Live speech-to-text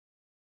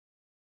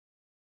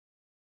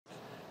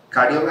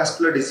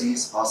Cardiovascular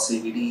disease or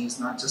CVD is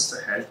not just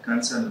a health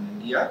concern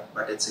in India,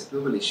 but it's a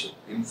global issue.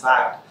 In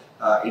fact,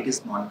 it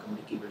is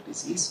non-communicable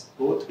disease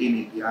both in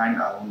India and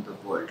around the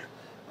world.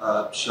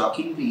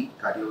 Shockingly,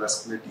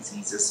 cardiovascular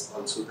disease is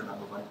also the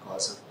 #1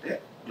 cause of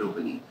death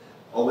globally.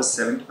 Over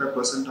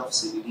 75% of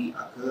CVD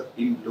occur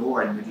in low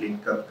and middle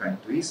income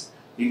countries,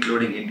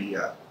 including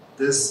India.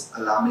 This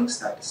alarming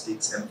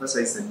statistics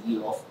emphasize the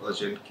need of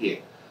urgent care.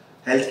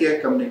 Healthcare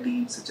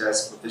community, such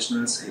as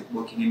professionals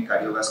working in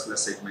cardiovascular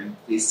segment,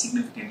 face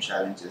significant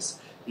challenges.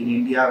 In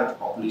India, with a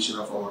population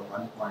of around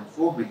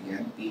 1.4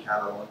 billion, we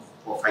have around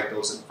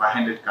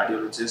 5,500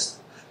 cardiologists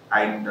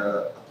and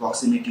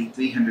approximately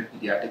 300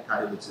 pediatric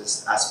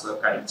cardiologists as per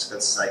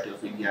Cardiological Society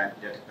of India and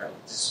Pediatric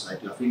Cardiology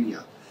Society of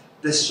India.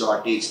 This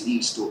shortage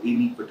leads to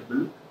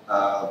inequitable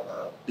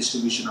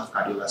distribution of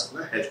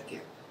cardiovascular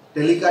healthcare.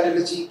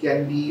 Telecardiology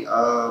can be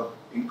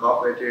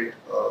incorporated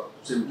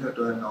similar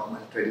to a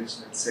normal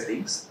traditional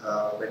settings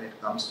when it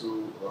comes to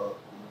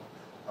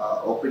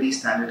OPD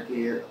standard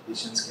care.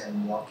 Patients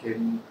can walk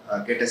in,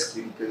 get a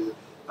clinical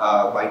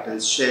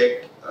vitals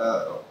checked,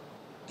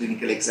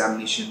 clinical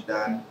examination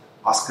done,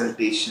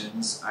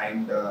 auscultations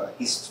and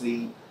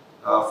history,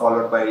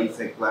 followed by if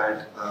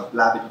required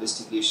lab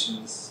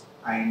investigations.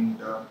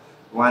 And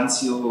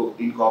once you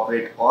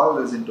incorporate all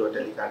this into a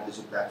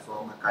telecardiology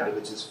platform, a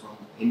cardiologist from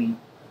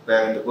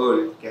anywhere in the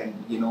world can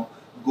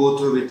go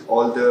through with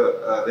all the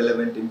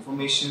relevant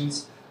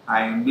informations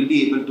and will be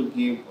able to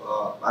give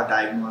a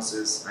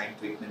diagnosis and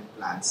treatment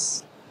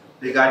plans.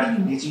 Regarding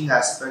imaging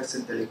aspects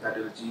in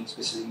telecardiology,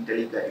 especially in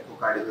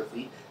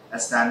tele-echocardiography, a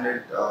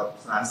standard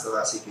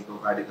transthoracic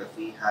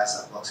echocardiography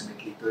has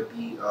approximately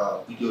 30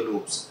 video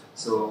lobes.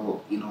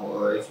 So,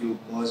 if you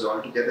merge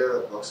all together,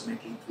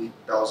 approximately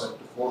 3,000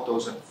 to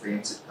 4,000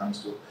 frames it comes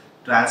to.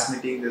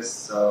 Transmitting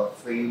these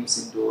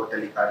frames into a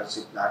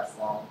telecardiology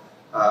platform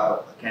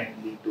can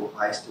lead to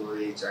high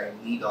storage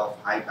and need of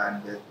high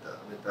bandwidth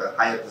with a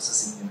higher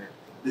processing unit.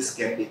 This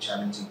can be a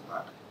challenging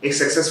part. A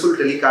successful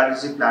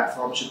telecardiology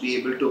platform should be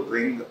able to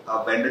bring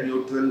a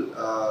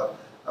vendor-neutral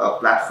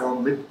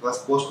platform with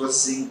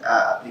post-processing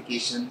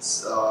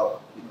applications,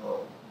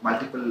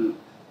 multiple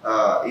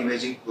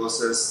imaging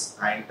process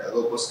and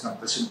robust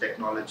compression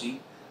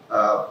technology,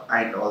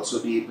 and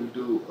also be able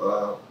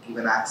to give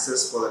an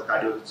access for the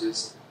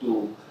cardiologist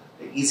to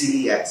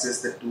easily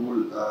access the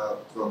tool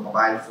through a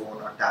mobile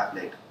phone or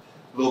tablet.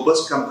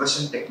 Robust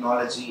compression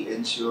technology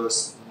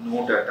ensures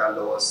no data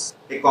loss.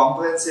 A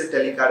comprehensive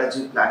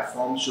telecardiology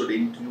platform should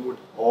include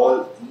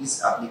all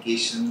these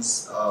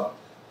applications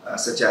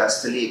such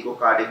as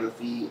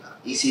tele-echocardiography,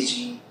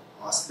 ECG,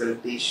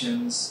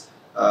 auscultations,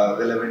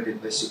 relevant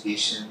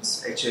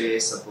investigations, HIA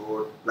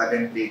support,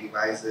 plug-and-play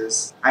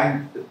devices,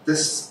 and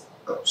this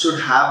should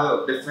have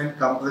a different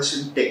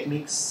compression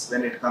techniques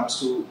when it comes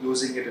to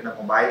using it in a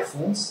mobile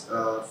phones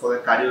for a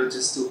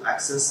cardiologist to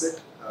access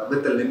it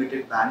with the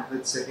limited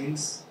bandwidth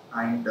settings,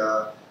 and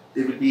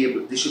they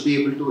should be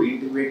able to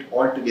integrate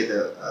all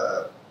together.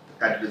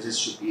 The cardiologist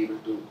should be able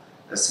to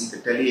see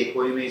the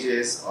tele-echo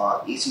images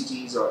or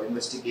ECGs or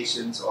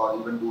investigations, or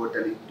even do a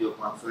tele-video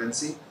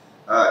conferencing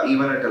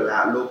even at a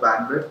low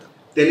bandwidth.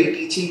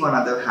 Tele-teaching, on the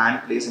other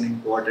hand, plays an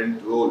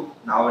important role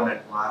now in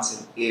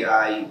advance in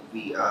AI,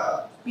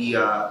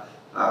 VR,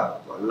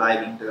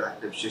 live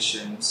interactive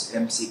sessions,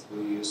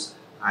 MCQs,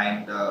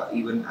 and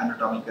even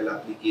anatomical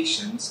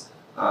applications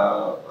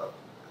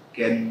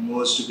can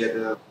merge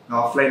together.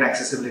 Offline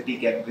accessibility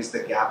can bridge the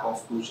gap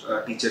of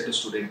teacher to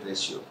student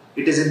ratio.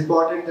 It is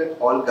important that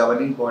all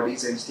governing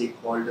bodies and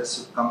stakeholders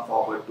should come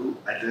forward to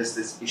address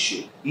this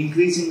issue.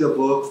 Increasing the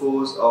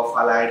workforce of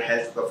allied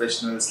health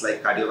professionals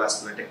like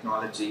cardiovascular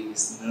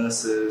technologies,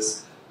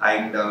 nurses,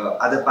 and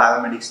other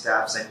paramedic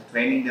staffs, and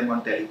training them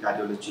on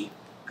telecardiology.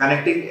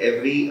 Connecting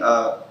every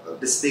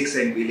districts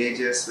and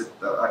villages with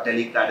a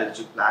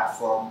telecardiology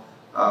platform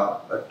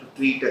to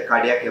treat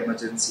cardiac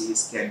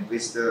emergencies can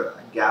bridge the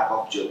gap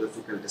of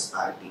geographical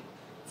disparity.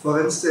 For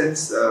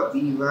instance,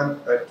 we run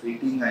a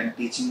treating and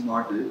teaching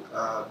model.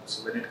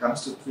 So when it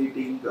comes to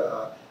treating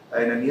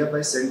in a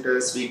nearby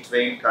centers, we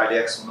train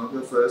cardiac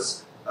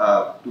sonographers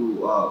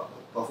to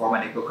perform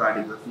an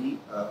echocardiography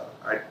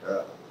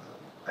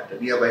at the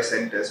nearby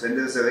centers. When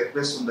there is a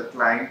request from the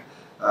client,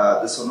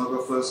 the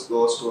sonographers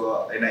goes to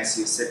a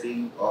NICU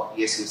setting or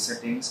PSU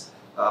settings,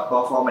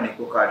 perform an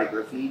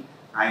echocardiography,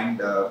 and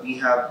we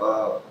have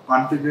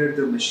configured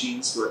the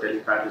machines to a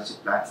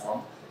telecardiology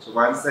platform. So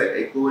once the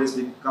echo has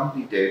been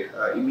completed,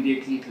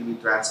 immediately it will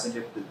be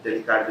transmitted to the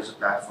telecardiology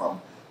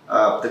platform.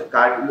 The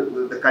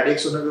cardiac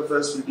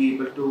sonographers will be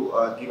able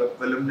to give a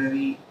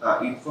preliminary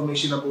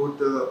information about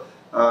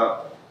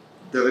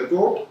the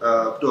report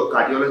to a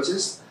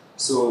cardiologist.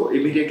 So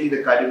immediately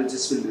the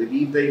cardiologist will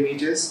review the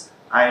images,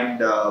 and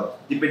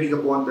depending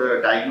upon the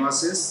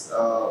diagnosis,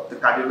 the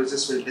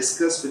cardiologist will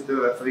discuss with the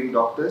referring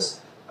doctors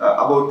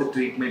about the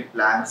treatment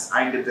plans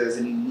and if there is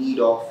any need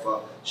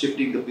of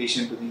shifting the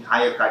patient to the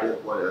higher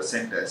cardiac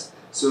centers.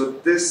 So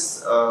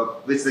this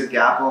with the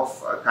gap of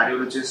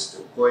cardiologists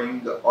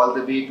going all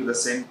the way to the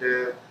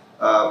center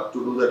to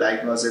do the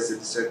diagnosis,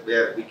 instead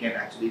where we can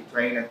actually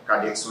train a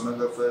cardiac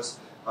sonographers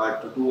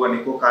to do an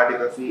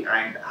echocardiography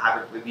and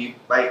have it reviewed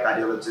by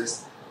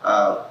cardiologist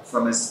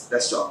from his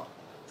desktop.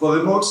 For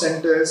remote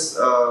centers,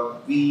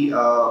 we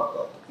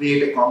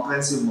create a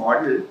comprehensive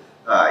model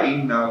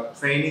in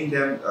training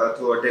them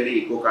through a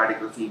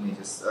tele-echocardiography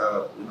images,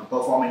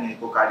 performing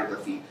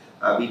echocardiography.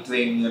 We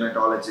train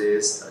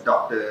neonatologists,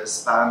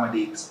 doctors,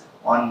 paramedics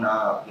on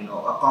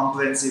a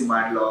comprehensive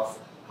model of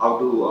how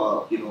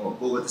to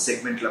go with the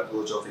segmental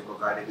approach of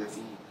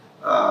echocardiography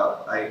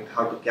and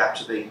how to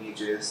capture the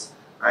images,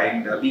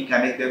 and we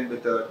connect them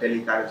with the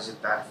tele-cardiology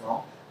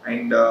platform.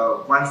 And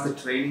once the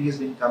training has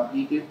been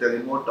completed, the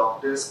remote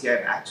doctors can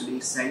actually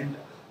send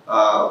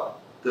the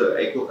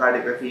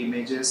echocardiography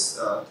images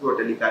through a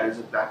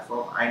tele-cardiology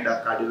platform, and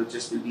our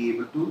cardiologist will be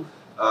able to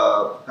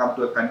come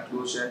to a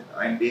conclusion,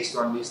 and based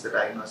on which the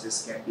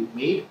diagnosis can be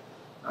made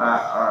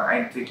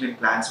and treatment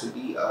plans will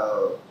be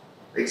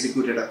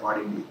executed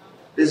accordingly.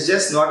 It's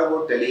just not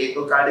about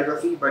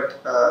tele-echocardiography,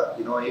 but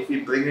if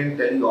we bring in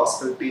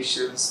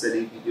tele-auscultations,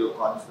 tele-video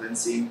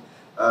conferencing,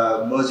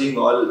 merging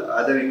all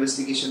other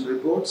investigation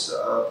reports,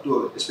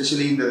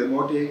 especially in the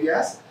remote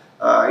areas,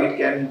 it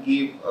can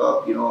give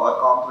a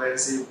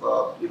comprehensive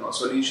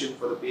solution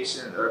for the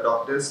patient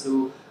doctors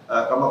to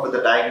come up with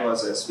a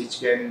diagnosis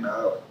which can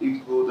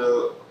improve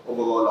the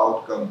overall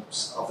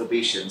outcomes of the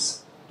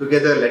patients.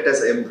 Together, let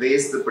us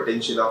embrace the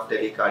potential of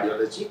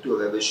tele-cardiology to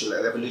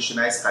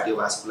revolutionize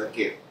cardiovascular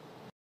care.